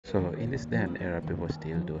So in this day and era, people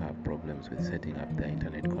still do have problems with setting up their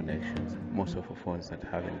internet connections. Most of the phones that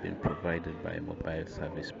haven't been provided by a mobile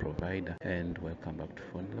service provider. And welcome back to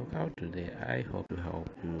Phone Lookout. Today I hope to help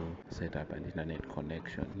you set up an internet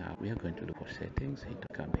connection. Now we are going to look for settings. Hit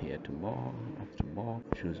come here to more, after more,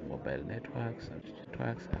 choose mobile networks,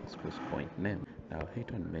 access point name. Now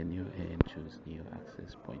hit on menu and choose new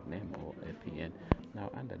access point name or APN.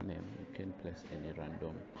 Now under name you can place any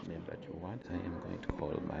random name that you want. I am going to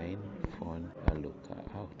call mine Phone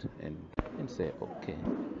Lookout and say okay.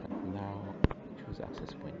 Now choose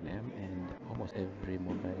access point name, and almost every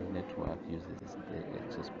mobile network uses the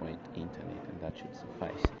access point internet, and that should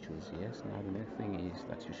suffice. Choose yes. Now the next thing is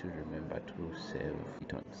that you should remember to save.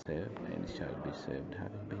 Hit on save and it shall be saved.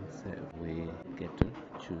 Having been saved, we get to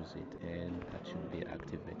choose it and that should be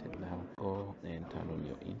activated. Now go and turn on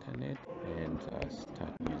your internet and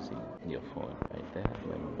start using your phone. Right there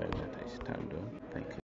my mobile data is turned on. Thank you.